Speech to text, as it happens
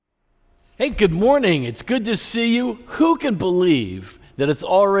Hey, good morning. It's good to see you. Who can believe that it's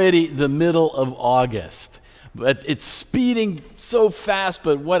already the middle of August? But it's speeding so fast,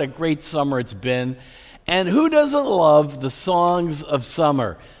 but what a great summer it's been. And who doesn't love the songs of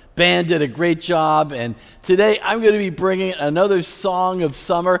summer? Band did a great job, and today I'm going to be bringing another song of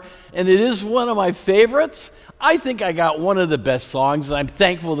summer, and it is one of my favorites. I think I got one of the best songs, and I'm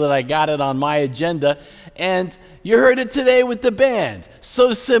thankful that I got it on my agenda. And you heard it today with the band.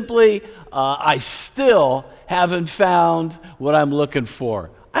 So simply, I still haven't found what I'm looking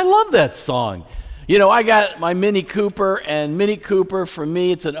for. I love that song. You know, I got my Mini Cooper, and Mini Cooper, for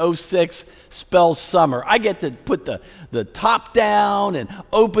me, it's an '06, spells summer. I get to put the top down and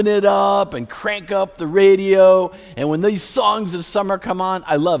open it up and crank up the radio, and when these songs of summer come on,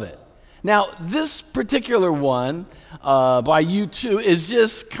 I love it. Now, this particular one by U2 is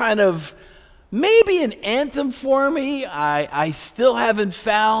just kind of maybe an anthem for me. I still haven't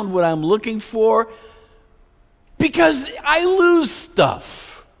found what I'm looking for because I lose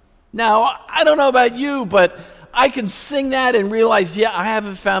stuff. Now, I don't know about you, but I can sing that and realize, yeah, I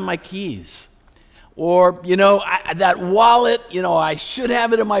haven't found my keys. Or, that wallet, I should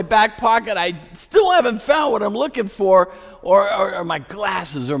have it in my back pocket. I still haven't found what I'm looking for. Or my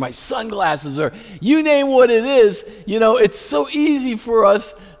glasses or my sunglasses or you name what it is. It's so easy for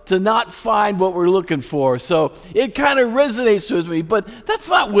us to not find what we're looking for. So it kind of resonates with me, but that's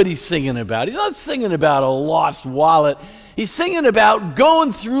not what he's singing about. He's not singing about a lost wallet. He's singing about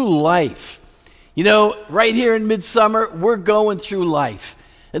going through life. Right here in midsummer, we're going through life.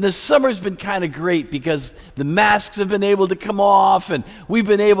 And the summer's been kind of great because the masks have been able to come off and we've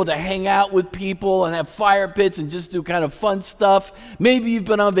been able to hang out with people and have fire pits and just do kind of fun stuff. Maybe you've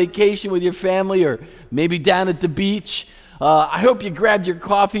been on vacation with your family or maybe down at the beach. I hope you grabbed your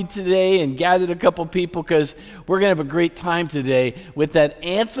coffee today and gathered a couple people because we're going to have a great time today with that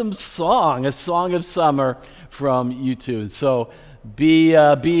anthem song, A Song of Summer from U2. So be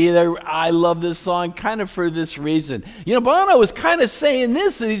there. I love this song kind of for this reason. Bono was kind of saying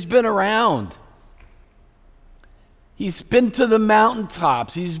this, that he's been around. He's been to the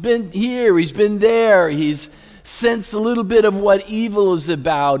mountaintops. He's been here. He's been there. He's sensed a little bit of what evil is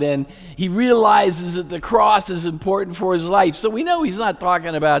about, and he realizes that the cross is important for his life. So we know he's not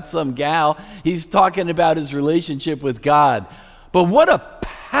talking about some gal. He's talking about his relationship with God. But what a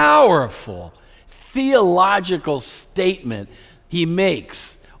powerful theological statement he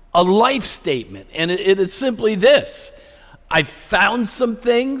makes, a life statement. And it is simply this: I found some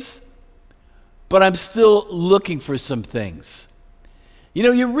things, but I'm still looking for some things.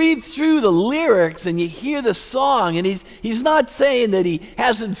 You read through the lyrics and you hear the song, and he's not saying that he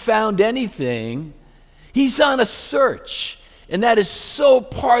hasn't found anything. He's on a search, and that is so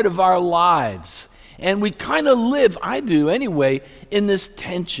part of our lives. And we kind of live, I do anyway, in this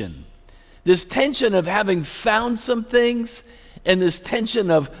tension of having found some things and this tension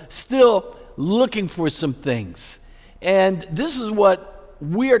of still looking for some things. And this is what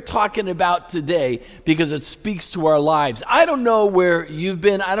we are talking about today because it speaks to our lives. I don't know where you've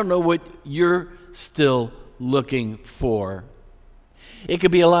been. I don't know what you're still looking for. It could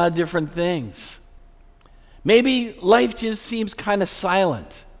be a lot of different things. Maybe life just seems kind of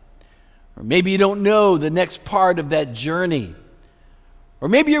silent. Or maybe you don't know the next part of that journey. Or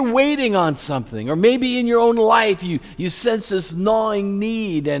maybe you're waiting on something. Or maybe in your own life you sense this gnawing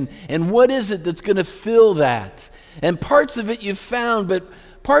need. And what is it that's going to fill that? And parts of it you've found, but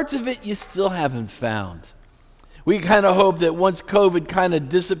parts of it you still haven't found. We kind of hope that once COVID kind of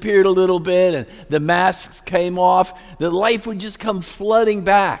disappeared a little bit and the masks came off, that life would just come flooding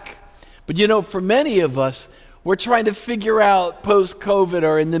back. But for many of us, we're trying to figure out post-COVID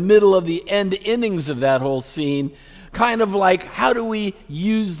or in the middle of the end innings of that whole scene, kind of like, how do we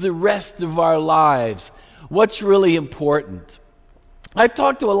use the rest of our lives? What's really important? I've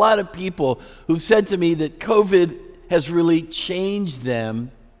talked to a lot of people who've said to me that COVID has really changed them,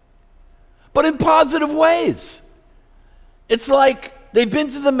 but in positive ways. It's like they've been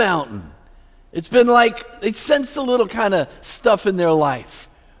to the mountain. It's been like they sensed a little kind of stuff in their life.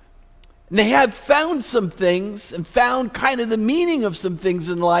 And they have found some things and found kind of the meaning of some things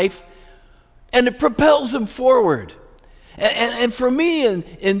in life, and it propels them forward. And for me,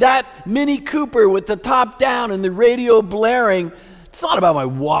 in that Mini Cooper with the top down and the radio blaring, it's not about my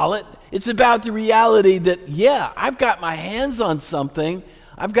wallet. It's about the reality that, yeah, I've got my hands on something.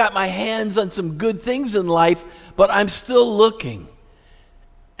 I've got my hands on some good things in life, but I'm still looking.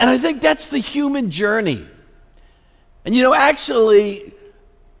 And I think that's the human journey. And actually,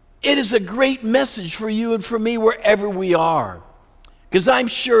 it is a great message for you and for me wherever we are. Because I'm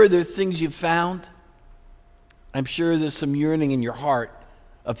sure there are things you've found. I'm sure there's some yearning in your heart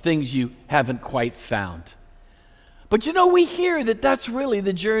of things you haven't quite found. But we hear that that's really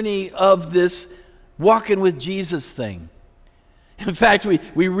the journey of this walking with Jesus thing. In fact,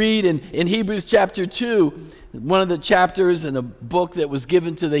 we read in Hebrews chapter 2, one of the chapters in a book that was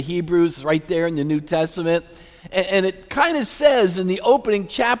given to the Hebrews right there in the New Testament, and it kind of says in the opening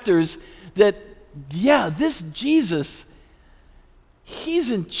chapters that, this Jesus, he's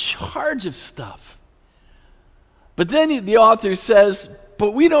in charge of stuff. But then the author says,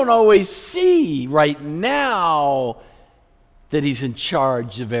 but we don't always see right now that he's in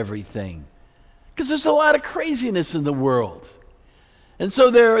charge of everything. Because there's a lot of craziness in the world. And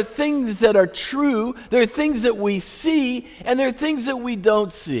so there are things that are true, there are things that we see, and there are things that we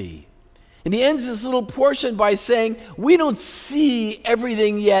don't see. And he ends this little portion by saying, we don't see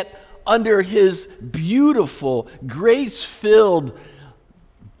everything yet under his beautiful, grace-filled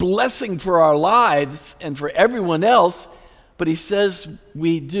blessing for our lives and for everyone else, but he says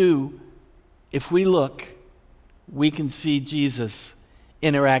we do. If we look, we can see Jesus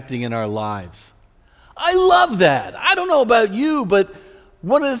interacting in our lives. I love that. I don't know about you, but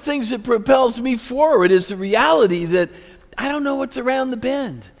one of the things that propels me forward is the reality that I don't know what's around the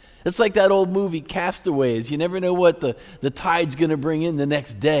bend. It's like that old movie, Castaways. You never know what the tide's going to bring in the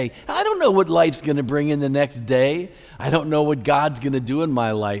next day. I don't know what life's going to bring in the next day. I don't know what God's going to do in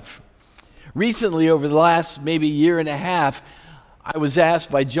my life. Recently, over the last maybe year and a half, I was asked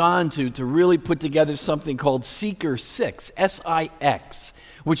by John to really put together something called Seeker 6, S-I-X,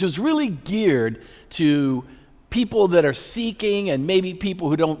 which was really geared to people that are seeking and maybe people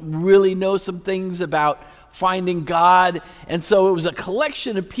who don't really know some things about finding God. And so it was a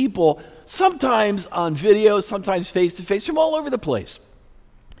collection of people, sometimes on video, sometimes face-to-face, from all over the place.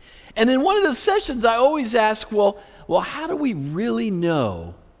 And in one of the sessions, I always ask, well, how do we really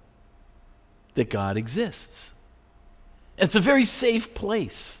know that God exists? It's a very safe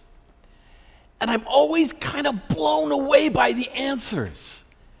place. And I'm always kind of blown away by the answers.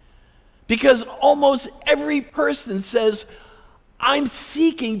 Because almost every person says, I'm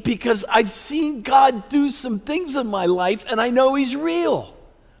seeking because I've seen God do some things in my life and I know he's real.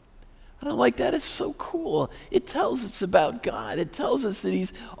 And I'm like, that is so cool. It tells us about God. It tells us that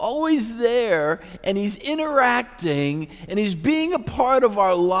he's always there and he's interacting and he's being a part of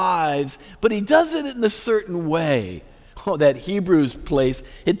our lives, but he does it in a certain way. Oh, that Hebrews place,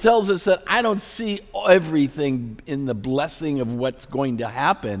 it tells us that I don't see everything in the blessing of what's going to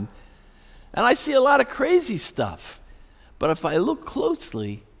happen. And I see a lot of crazy stuff. But if I look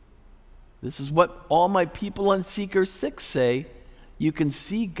closely, this is what all my people on Seeker 6 say, you can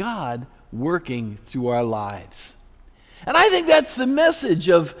see God working through our lives. And I think that's the message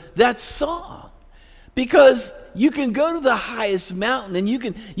of that song. Because you can go to the highest mountain and you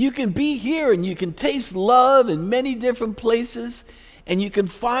can be here and you can taste love in many different places and you can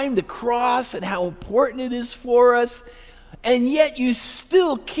find the cross and how important it is for us. And yet you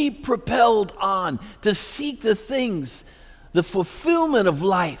still keep propelled on to seek the things, the fulfillment of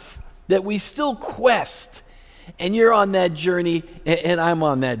life that we still quest. And you're on that journey and I'm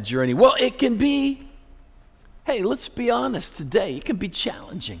on that journey. Well, it can be, hey, let's be honest today, it can be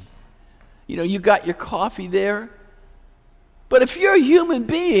challenging. You got your coffee there. But if you're a human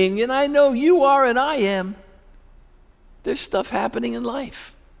being, and I know you are and I am, there's stuff happening in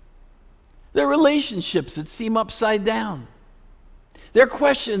life. There are relationships that seem upside down. There are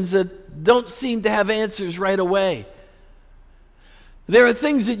questions that don't seem to have answers right away. There are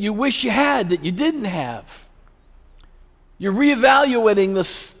things that you wish you had that you didn't have. You're reevaluating the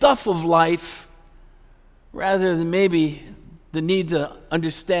stuff of life rather than maybe the need to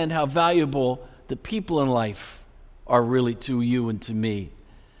understand how valuable the people in life are really to you and to me.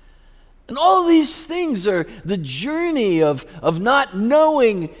 And all of these things are the journey of not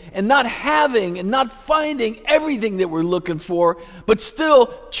knowing and not having and not finding everything that we're looking for, but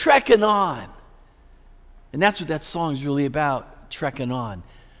still trekking on. And that's what that song is really about, trekking on.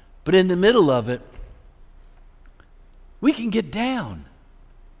 But in the middle of it, we can get down.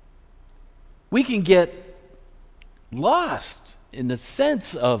 We can get lost in the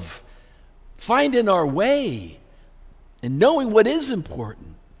sense of finding our way and knowing what is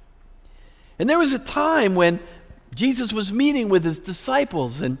important. And there was a time when Jesus was meeting with his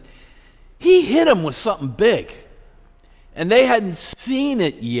disciples and he hit them with something big. And they hadn't seen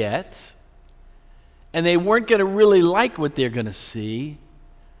it yet. And they weren't going to really like what they're going to see.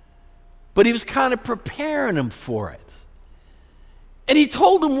 But he was kind of preparing them for it. And he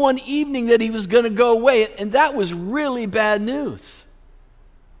told them one evening that he was going to go away, and that was really bad news.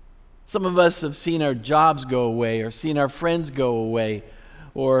 Some of us have seen our jobs go away, or seen our friends go away,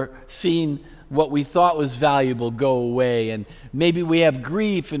 or seen what we thought was valuable go away. And maybe we have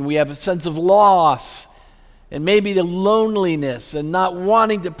grief and we have a sense of loss. And maybe the loneliness and not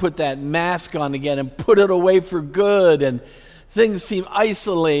wanting to put that mask on again and put it away for good. And things seem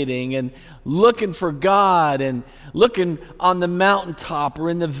isolating, and looking for God and looking on the mountaintop or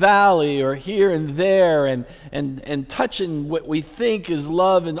in the valley or here and there and touching what we think is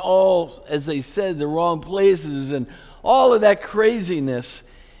love in all, as they said, the wrong places and all of that craziness.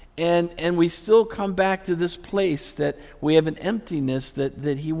 And we still come back to this place that we have an emptiness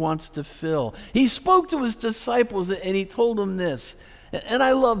that he wants to fill. He spoke to his disciples and he told them this. And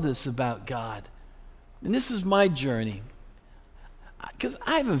I love this about God. And this is my journey. Because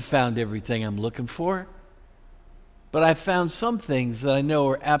I haven't found everything I'm looking for. But I've found some things that I know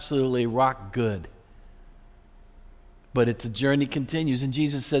are absolutely rock good. But the journey continues. And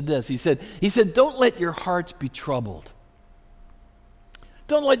Jesus said this. He said, don't let your hearts be troubled.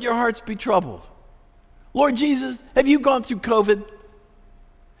 Don't let your hearts be troubled. Lord Jesus, have you gone through COVID?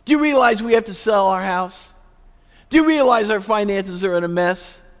 Do you realize we have to sell our house? Do you realize our finances are in a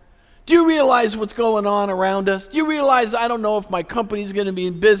mess? Do you realize what's going on around us? Do you realize I don't know if my company's going to be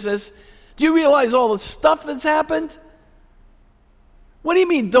in business? Do you realize all the stuff that's happened? What do you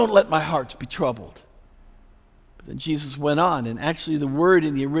mean, don't let my hearts be troubled? But then Jesus went on, and actually the word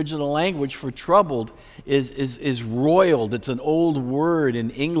in the original language for troubled is roiled. It's an old word in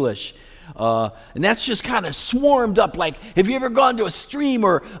English. And that's just kind of swarmed up. Like, have you ever gone to a stream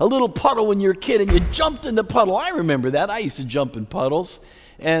or a little puddle when you're a kid and you jumped in the puddle? I remember that. I used to jump in puddles.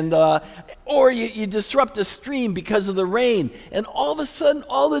 And or you disrupt a stream because of the rain, and all of a sudden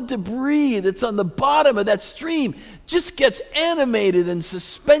all the debris that's on the bottom of that stream just gets animated in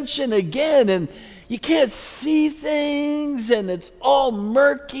suspension again, and you can't see things, and it's all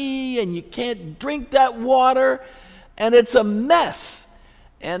murky, and you can't drink that water, and it's a mess.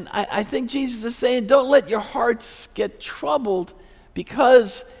 And I think Jesus is saying, don't let your hearts get troubled,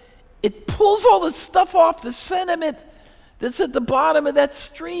 because it pulls all the stuff off, the sediment that's at the bottom of that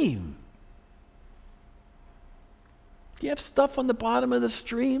stream. Do you have stuff on the bottom of the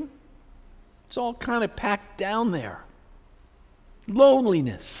stream? It's all kind of packed down there.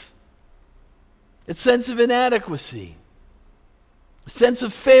 Loneliness, a sense of inadequacy, a sense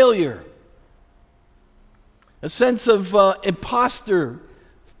of failure, a sense of imposter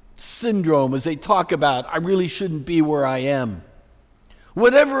syndrome, as they talk about, I really shouldn't be where I am.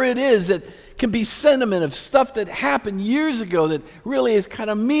 Whatever it is that can be sentiment of stuff that happened years ago that really is kind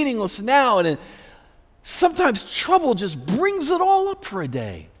of meaningless now, and sometimes trouble just brings it all up for a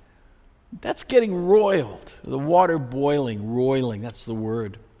day. That's getting roiled, the water boiling, roiling, that's the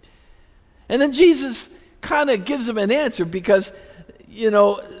word. And then Jesus kind of gives them an answer because,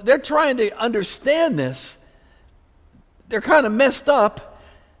 they're trying to understand this. They're kind of messed up.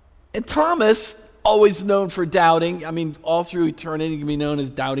 And Thomas, always known for doubting. I mean, all through eternity, he can be known as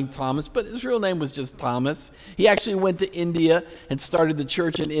Doubting Thomas, but his real name was just Thomas. He actually went to India and started the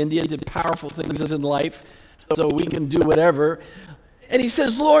church in India, did powerful things in life, so we can do whatever. And he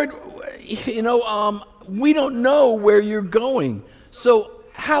says, Lord, we don't know where you're going, so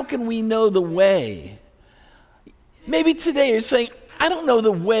how can we know the way? Maybe today you're saying, I don't know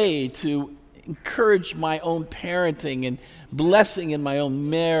the way to encourage my own parenting and blessing in my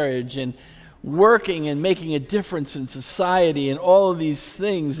own marriage and working and making a difference in society and all of these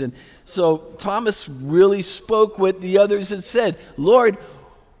things. And so Thomas really spoke what the others had said. Lord,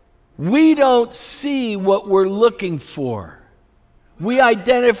 we don't see what we're looking for. We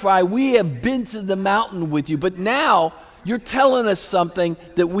identify, we have been to the mountain with you, but now you're telling us something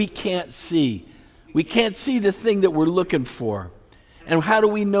that we can't see. We can't see the thing that we're looking for. And how do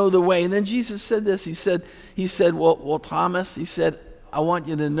we know the way? And then Jesus said this. He said, well, Thomas, he said, I want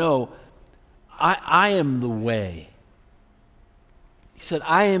you to know I am the way. He said,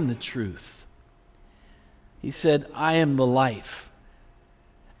 I am the truth. He said, I am the life.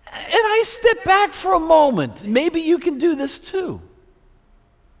 And I step back for a moment. Maybe you can do this too.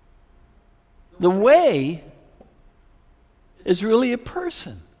 The way is really a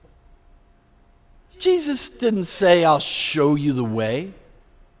person. Jesus didn't say, I'll show you the way.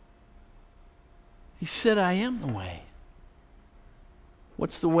 He said, I am the way.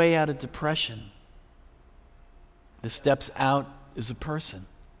 What's the way out of depression? The steps out is a person.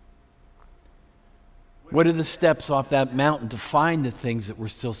 What are the steps off that mountain to find the things that we're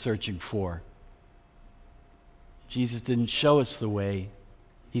still searching for? Jesus didn't show us the way.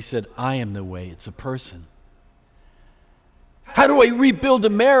 He said, I am the way. It's a person. How do I rebuild a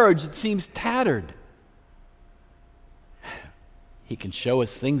marriage that seems tattered? He can show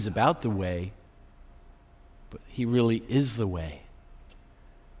us things about the way, but he really is the way.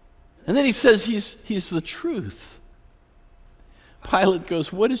 And then he says he's the truth. Pilate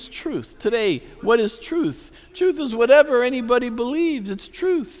goes, what is truth? Today, what is truth? Truth is whatever anybody believes. It's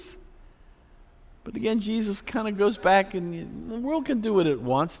truth. But again, Jesus kind of goes back, and the world can do what it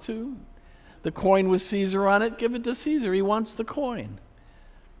wants to. The coin with Caesar on it, give it to Caesar. He wants the coin.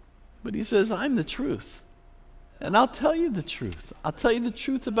 But he says, I'm the truth. And I'll tell you the truth. I'll tell you the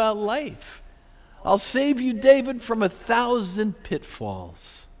truth about life. I'll save you, David, from 1,000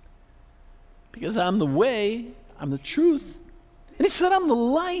 pitfalls. Because I'm the way, I'm the truth. And he said, I'm the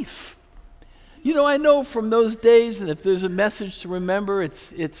life. You know, I know from those days, and if there's a message to remember,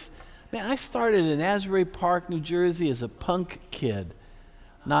 it's man, I started in Asbury Park, New Jersey as a punk kid,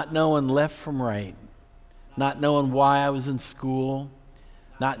 not knowing left from right, not knowing why I was in school,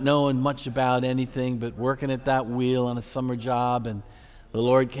 not knowing much about anything, but working at that wheel on a summer job. And the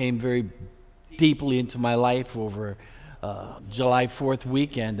Lord came very deeply into my life over July 4th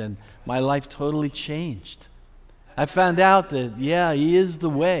weekend, and my life totally changed. I found out that, yeah, He is the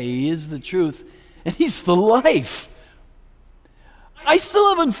way, He is the truth, and He's the life. I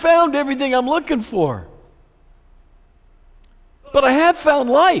still haven't found everything I'm looking for, but I have found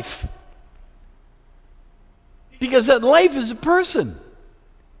life, because that life is a person.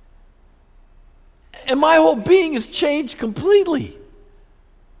 And my whole being has changed completely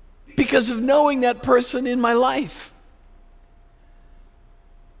because of knowing that person in my life.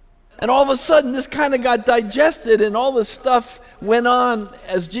 And all of a sudden, this kind of got digested, and all this stuff went on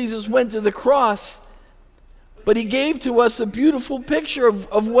as Jesus went to the cross. But He gave to us a beautiful picture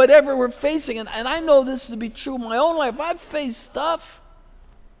of whatever we're facing. And I know this to be true in my own life. I've faced stuff,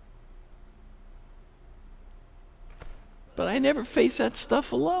 but I never face that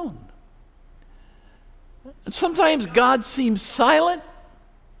stuff alone. And sometimes God seems silent,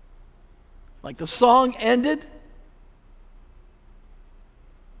 like the song ended.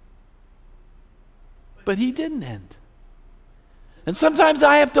 But He didn't end. And sometimes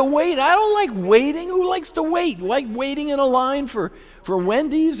I have to wait. I don't like waiting. Who likes to wait? Like waiting in a line for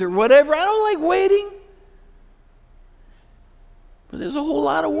Wendy's or whatever? I don't like waiting. But there's a whole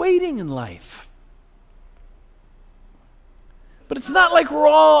lot of waiting in life. But it's not like we're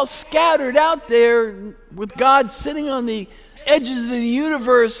all scattered out there with God sitting on the edges of the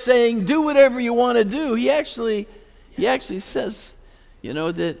universe saying, do whatever you want to do. He actually says, you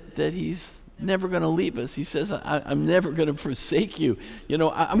know, that He's never going to leave us. He says, I'm never going to forsake you. You know,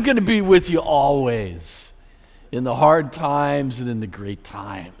 I'm going to be with you always, in the hard times and in the great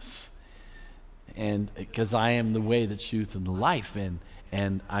times. And because I am the way, the truth, and the life,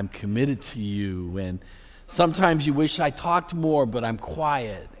 and I'm committed to you. And sometimes you wish I talked more, but I'm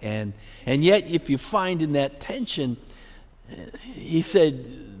quiet. And yet, if you find in that tension, He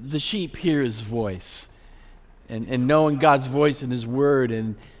said, the sheep hear His voice. And knowing God's voice in His Word,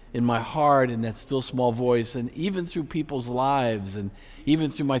 and in my heart, and that still small voice, and even through people's lives, and even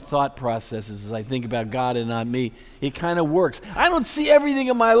through my thought processes as I think about God and not me, it kind of works. I don't see everything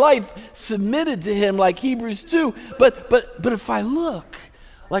in my life submitted to Him like Hebrews 2, but if I look,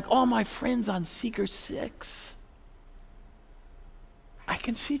 like all my friends on Seeker 6, I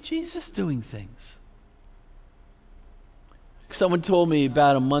can see Jesus doing things. Someone told me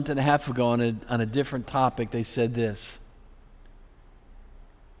about a month and a half ago on a different topic, they said this: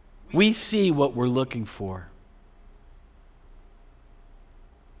 we see what we're looking for.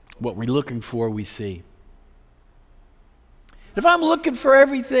 What we're looking for, we see. If I'm looking for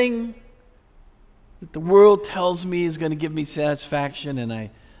everything that the world tells me is going to give me satisfaction, and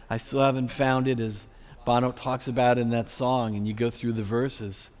I still haven't found it, as Bono talks about in that song, and you go through the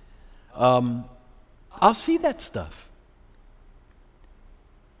verses, I'll see that stuff.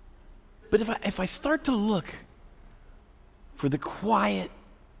 But if I start to look for the quiet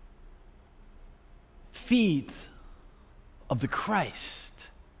feet of the Christ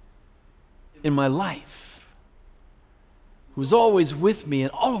in my life, who's always with me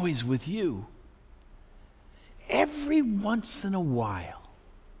and always with you, every once in a while,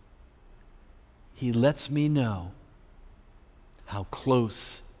 He lets me know how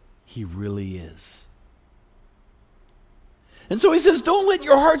close He really is. And so He says, don't let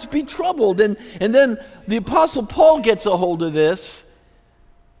your hearts be troubled. And then the Apostle Paul gets a hold of this.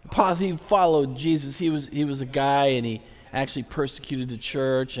 He followed Jesus. He was a guy, and he actually persecuted the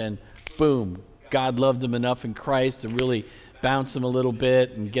church, and boom, God loved him enough in Christ to really bounce him a little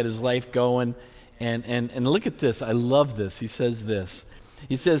bit and get his life going. And look at this. I love this. He says this.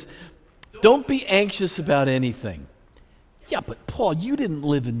 He says, don't be anxious about anything. Yeah, but Paul, you didn't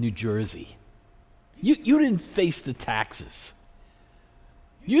live in New Jersey. You didn't face the taxes.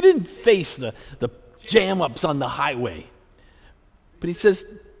 You didn't face the jam-ups on the highway. But he says,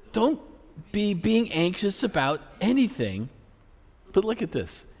 don't be being anxious about anything. But look at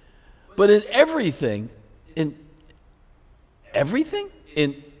this. But in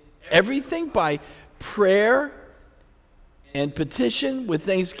everything by prayer and petition with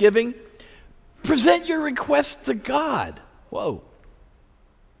thanksgiving, present your requests to God. Whoa.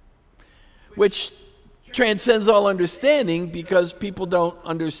 Which transcends all understanding, because people don't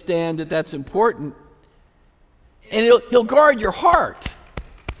understand that that's important. And he'll guard your heart.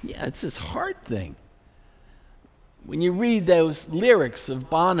 Yeah, it's this heart thing. When you read those lyrics of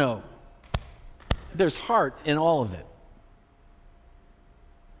Bono, there's heart in all of it.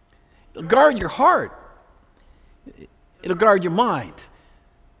 It'll guard your heart. It'll guard your mind.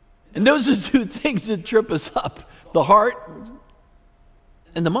 And those are two things that trip us up: the heart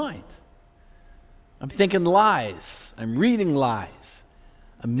and the mind. I'm thinking lies. I'm reading lies.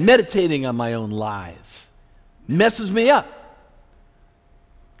 I'm meditating on my own lies. Messes me up.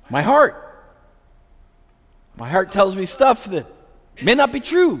 My heart tells me stuff that may not be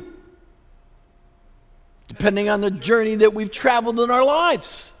true, depending on the journey that we've traveled in our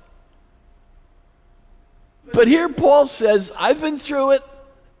lives. But here Paul says, I've been through it.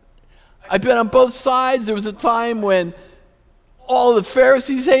 I've been on both sides. There was a time when all the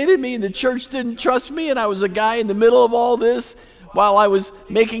Pharisees hated me and the church didn't trust me, and I was a guy in the middle of all this while I was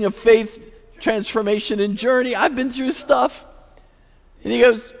making a faith transformation and journey. I've been through stuff. And he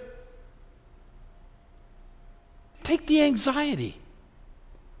goes, take the anxiety.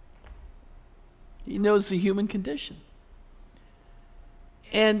 He knows the human condition.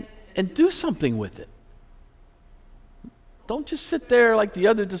 And do something with it. Don't just sit there like the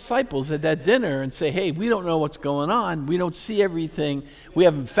other disciples at that dinner and say, hey, we don't know what's going on. We don't see everything. We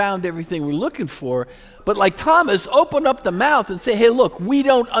haven't found everything we're looking for. But like Thomas, open up the mouth and say, hey, look, we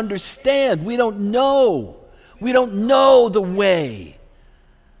don't understand. We don't know. We don't know the way.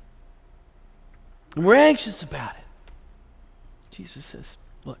 And we're anxious about it. Jesus says,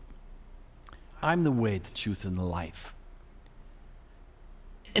 look, I'm the way, the truth, and the life.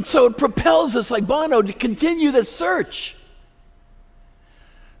 And so it propels us, like Bono, to continue the search.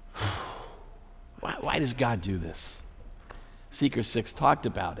 Why does God do this? Seeker 6 talked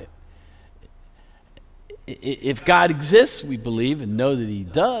about it. If God exists, we believe and know that he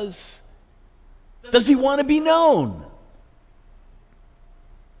does he want to be known?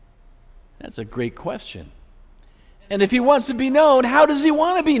 That's a great question. And if he wants to be known, how does he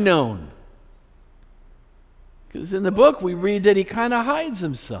want to be known? Because in the book we read that he kind of hides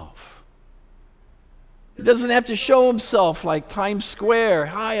himself. He doesn't have to show himself like Times Square.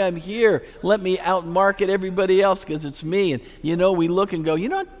 Hi, I'm here. Let me outmarket everybody else because it's me. And we look and go, you're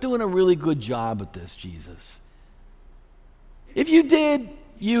not doing a really good job at this, Jesus. If you did,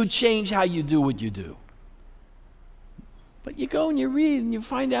 you'd change how you do what you do. But you go and you read and you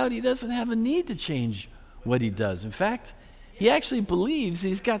find out he doesn't have a need to change what he does. In fact, he actually believes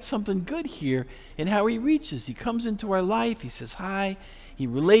he's got something good here in how he reaches. He comes into our life, he says hi, he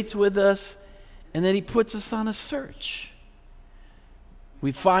relates with us, and then he puts us on a search.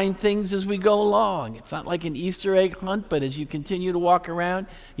 We find things as we go along. It's not like an Easter egg hunt, but as you continue to walk around,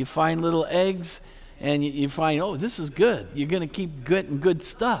 you find little eggs, and you find, oh, this is good. You're going to keep getting good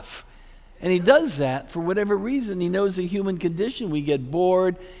stuff. And he does that for whatever reason. He knows the human condition. We get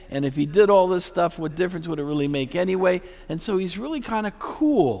bored, and if he did all this stuff, what difference would it really make anyway? And so he's really kind of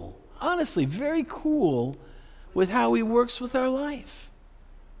cool, honestly, very cool with how he works with our life.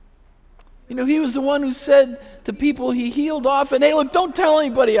 He was the one who said to people he healed often, hey, look, don't tell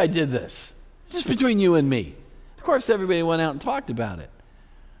anybody I did this. Just between you and me. Of course, everybody went out and talked about it.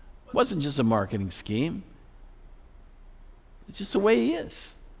 It wasn't just a marketing scheme. It's just the way he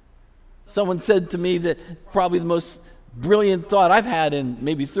is. Someone said to me that probably the most brilliant thought I've had in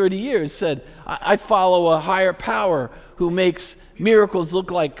maybe 30 years said, I follow a higher power who makes miracles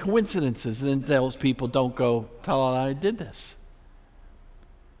look like coincidences and then tells people, don't go tell I did this.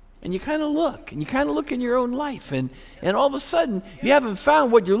 And you kind of look in your own life, and all of a sudden, you haven't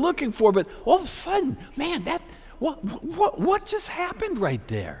found what you're looking for, but all of a sudden, man, what just happened right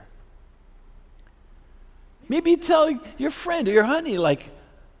there? Maybe you tell your friend or your honey, like,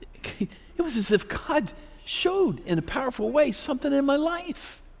 it was as if God showed in a powerful way something in my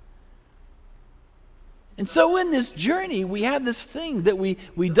life. And so in this journey, we have this thing that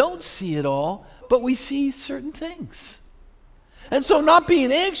we don't see it all, but we see certain things. And so not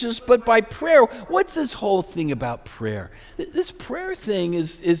being anxious, but by prayer. What's this whole thing about prayer? This prayer thing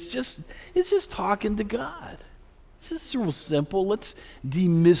is just talking to God. It's just real simple. Let's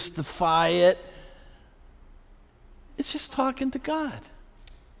demystify it. It's just talking to God.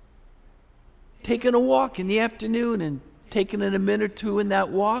 Taking a walk in the afternoon and taking a minute or two in that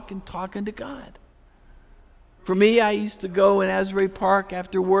walk and talking to God. For me, I used to go in Asbury Park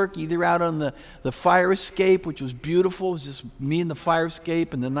after work, either out on the fire escape, which was beautiful. It was just me and the fire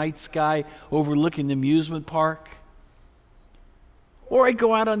escape and the night sky overlooking the amusement park. Or I'd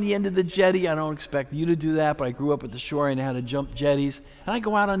go out on the end of the jetty. I don't expect you to do that, but I grew up at the shore and had to jump jetties. And I'd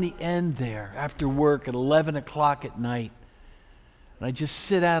go out on the end there after work at 11 o'clock at night. And I'd just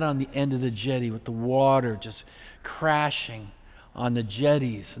sit out on the end of the jetty with the water just crashing on the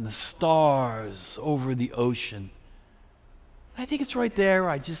jetties and the stars over the ocean. I think it's right there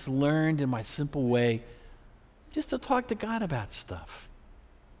I just learned in my simple way just to talk to God about stuff.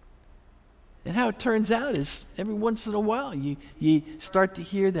 And how it turns out is every once in a while you start to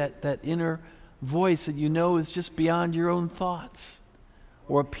hear that inner voice that you know is just beyond your own thoughts,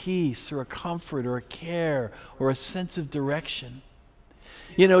 or a peace, or a comfort, or a care, or a sense of direction.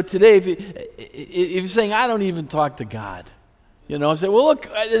 You know, today if you're saying, I don't even talk to God, you know, I'm saying, well, look,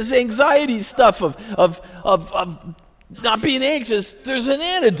 this anxiety stuff of not being anxious, there's an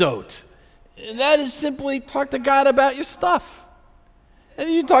antidote. And that is simply talk to God about your stuff. And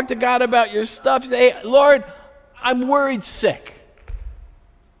you talk to God about your stuff, say, hey, Lord, I'm worried sick.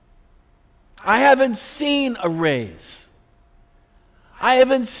 I haven't seen a raise. I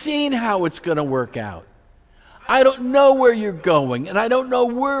haven't seen how it's going to work out. I don't know where you're going, and I don't know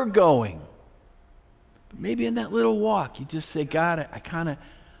where we're going. But maybe in that little walk, you just say, God,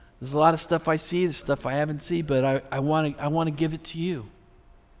 there's a lot of stuff I see, there's stuff I haven't seen, but I want to give it to you.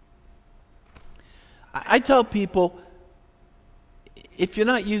 I tell people, if you're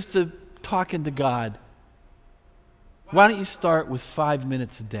not used to talking to God, why don't you start with 5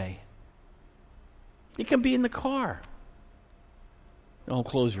 minutes a day? It can be in the car. Don't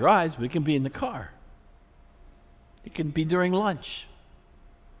close your eyes, but it can be in the car. It can be during lunch.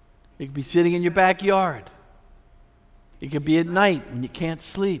 It can be sitting in your backyard. It could be at night when you can't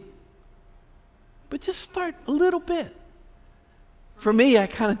sleep. But just start a little bit. For me, I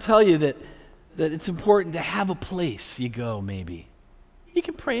kind of tell you that it's important to have a place you go, maybe. You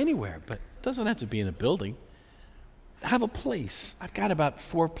can pray anywhere, but it doesn't have to be in a building. Have a place. I've got about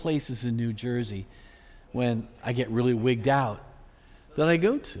 4 places in New Jersey when I get really wigged out that I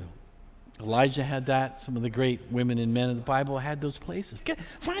go to. Elijah had that. Some of the great women and men of the Bible had those places.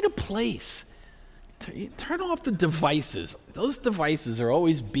 Find a place. Turn off the devices. Those devices are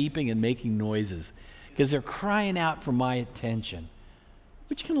always beeping and making noises because they're crying out for my attention.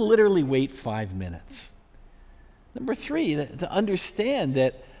 But you can literally wait 5 minutes. Number 3, to understand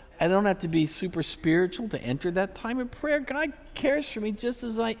that I don't have to be super spiritual to enter that time of prayer. God cares for me just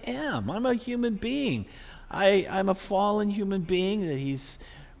as I am. I'm a human being. I'm a fallen human being that He's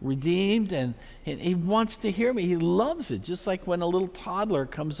redeemed, and He wants to hear me. He loves it, just like when a little toddler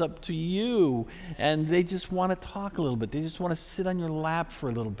comes up to you and they just want to talk a little bit. They just want to sit on your lap for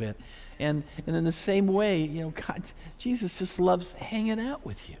a little bit. And in the same way, you know, God, Jesus just loves hanging out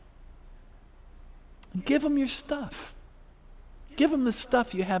with you. Give Him your stuff. Give Him the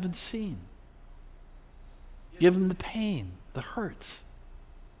stuff you haven't seen. Give Him the pain, the hurts.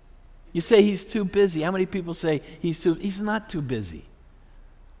 You say He's too busy. How many people say He's not too busy?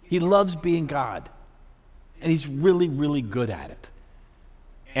 He loves being God. And He's really, really good at it.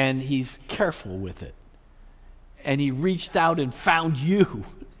 And He's careful with it. And He reached out and found you.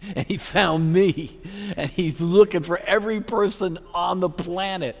 And He found me. And He's looking for every person on the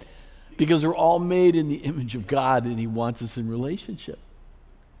planet because we're all made in the image of God, and He wants us in relationship.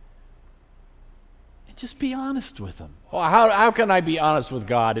 And just be honest with Him. Well, how can I be honest with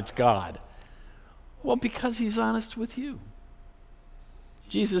God? It's God. Well, because He's honest with you.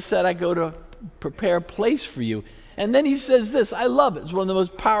 Jesus said, I go to prepare a place for you. And then He says this, I love it. It's one of the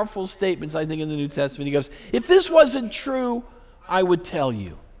most powerful statements, I think, in the New Testament. He goes, if this wasn't true, I would tell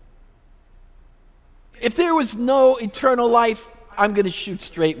you. If there was no eternal life, I'm going to shoot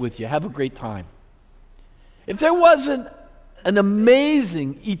straight with you. Have a great time. If there wasn't an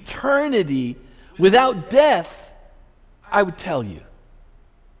amazing eternity without death, I would tell you.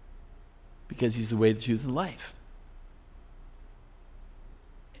 Because He's the way, the truth, and life.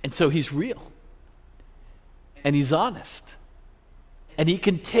 And so He's real. And He's honest. And He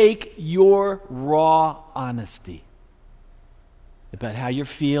can take your raw honesty about how you're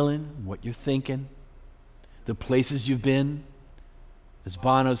feeling, what you're thinking, the places you've been. As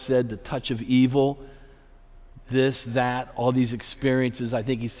Bono said, the touch of evil, this, that, all these experiences. I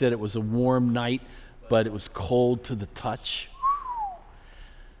think he said it was a warm night, but it was cold to the touch.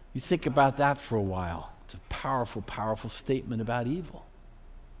 You think about that for a while. It's a powerful, powerful statement about evil.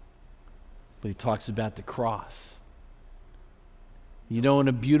 But he talks about the cross. You know, in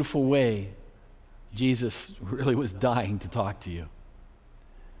a beautiful way, Jesus really was dying to talk to you.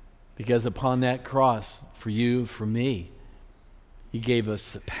 Because upon that cross, for you, for me, he gave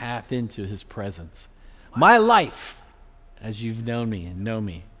us the path into his presence. My life, as you've known me and know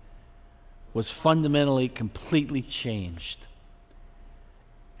me, was fundamentally, completely changed.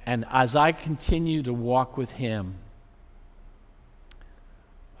 And as I continue to walk with him,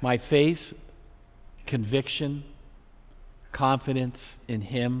 my faith, conviction, confidence in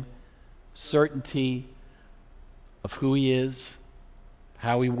him, certainty of who he is,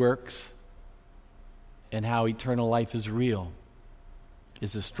 how he works, and how eternal life is real,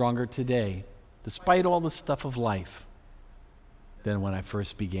 is as stronger today, despite all the stuff of life, than when I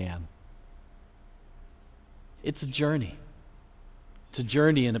first began. It's a journey. It's a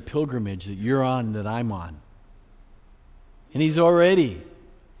journey and a pilgrimage that you're on, that I'm on. And he's already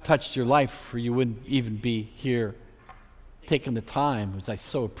touched your life, or you wouldn't even be here taking the time, which I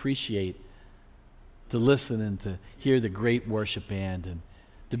so appreciate, to listen and to hear the great worship band and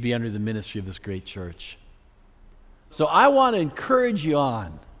to be under the ministry of this great church. So I want to encourage you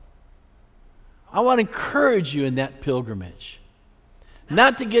on. I want to encourage you in that pilgrimage.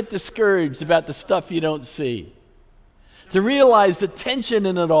 Not to get discouraged about the stuff you don't see. To realize the tension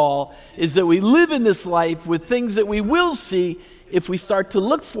in it all is that we live in this life with things that we will see if we start to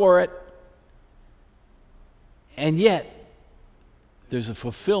look for it. And yet, there's a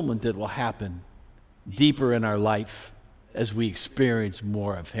fulfillment that will happen deeper in our life as we experience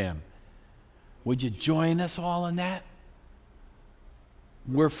more of him. Would you join us all in that?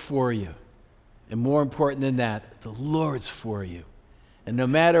 We're for you. And more important than that, the Lord's for you. And no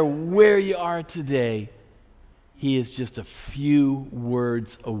matter where you are today, he is just a few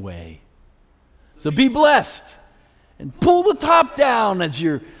words away. So be blessed and pull the top down as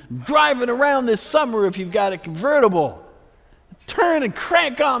you're driving around this summer if you've got a convertible. Turn and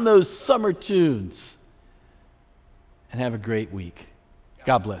crank on those summer tunes. And have a great week.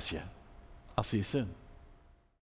 God bless you. I'll see you soon.